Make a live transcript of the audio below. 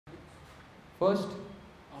First,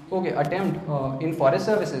 okay, attempt in forest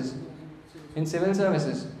services, in civil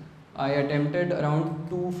services. I attempted around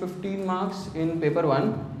 215 marks in paper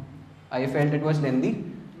 1. I felt it was lengthy,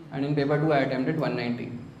 and in paper 2 I attempted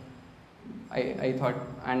 190. I thought,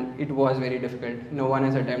 and it was very difficult. No one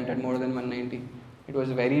has attempted more than 190. It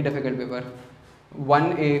was a very difficult paper.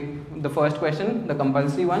 1A, the first question, the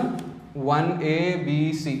compulsory one, 1A,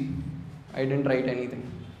 B, C. I didn't write anything.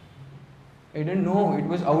 I didn't know, it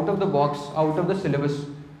was out of the box, out of the syllabus.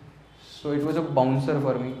 So it was a bouncer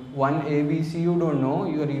for me. 1A, B, C you don't know,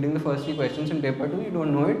 you are reading the first 3 questions in paper 2, you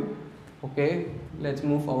don't know it. Okay, let's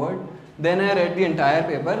move forward. Then I read the entire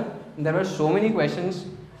paper. There were so many questions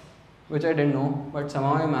which I didn't know, but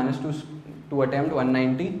somehow I managed to attempt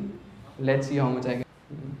 190. Let's see how much I get.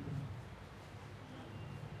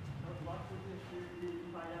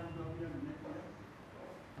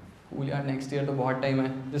 Cool यार, next year तो बहुत time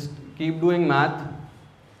है. Just keep doing math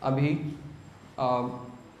अभी.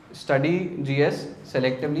 Study GS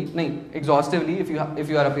selectively, नहीं, exhaustively if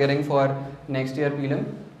you are appearing for next year prelim.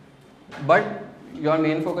 But your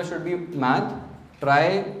main focus should be math.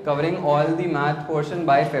 Try covering all the math portion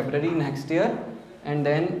by February next year, and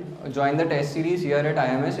then join the test series here at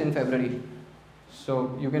IMS in February.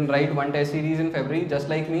 So you can write 1 test series in February, just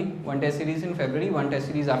like me. 1 test series in February, 1 test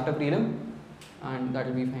series after prelim, and that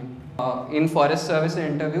will be fine. In forest service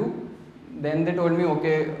interview, then they told me,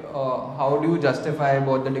 okay, how do you justify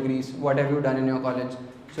both the degrees? What have you done in your college?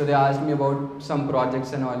 So they asked me about some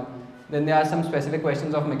projects and all. Then they asked some specific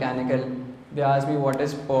questions of mechanical. They asked me what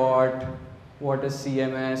is POT, what is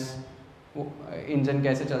CMS, engine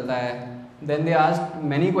कैसे चलता है. Then they asked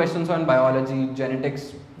many questions on biology,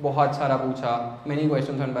 genetics बहुत सारा पूछा, many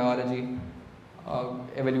questions on biology,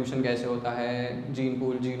 evolution कैसे होता है, gene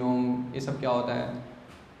pool, genome, ये सब क्या होता है,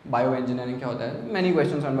 bioengineering क्या होता है, many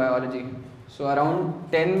questions on biology. So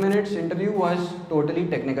around 10 minutes interview was totally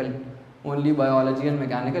technical, only biology and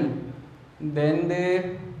mechanical. Then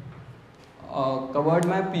they covered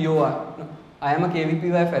my POR. I am a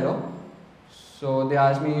KVPY fellow. So they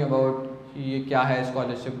asked me about ये क्या है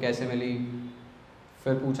scholarship कैसे मिली,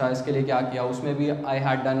 फिर पूछा इसके लिए क्या किया. उसमें भी I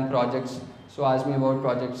had done projects. So asked me about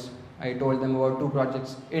projects. I told them about 2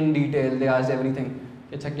 projects in detail. They asked everything.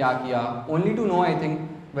 अच्छा क्या किया? Only to know, I think,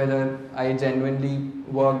 whether I genuinely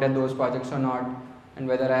worked at those projects or not, and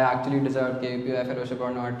whether I actually deserved KVPY fellowship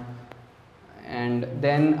or not. And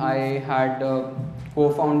then I had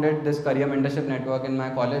co-founded this career mentorship network in my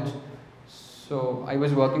college. So I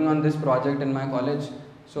was working on this project in my college.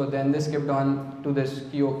 So then they skipped on to this,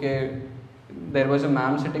 okay, there was a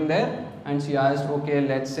ma'am sitting there and she asked, okay,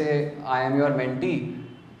 let's say I am your mentee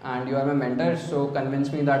and you are my mentor, so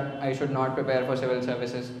convince me that I should not prepare for civil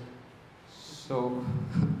services. So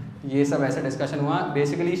ये सब ऐसा discussion हुआ.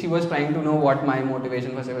 Basically she was trying to know what my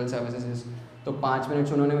motivation for civil services is. तो 5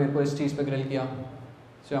 minutes उन्होंने मेरे को इस चीज़ पे grill किया.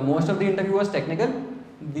 So most of the interview was technical.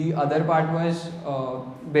 The other part was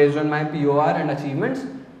based on my POR and achievements,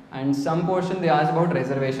 and some portion they asked about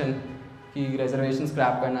reservation, कि reservation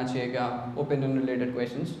scrap करना चाहिए क्या, opinion related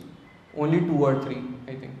questions. Only 2 or 3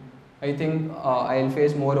 I think. I think I'll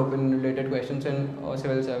face more opinion related questions in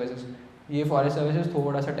civil services. ये forest services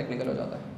थोड़ा सा technical हो जाता है.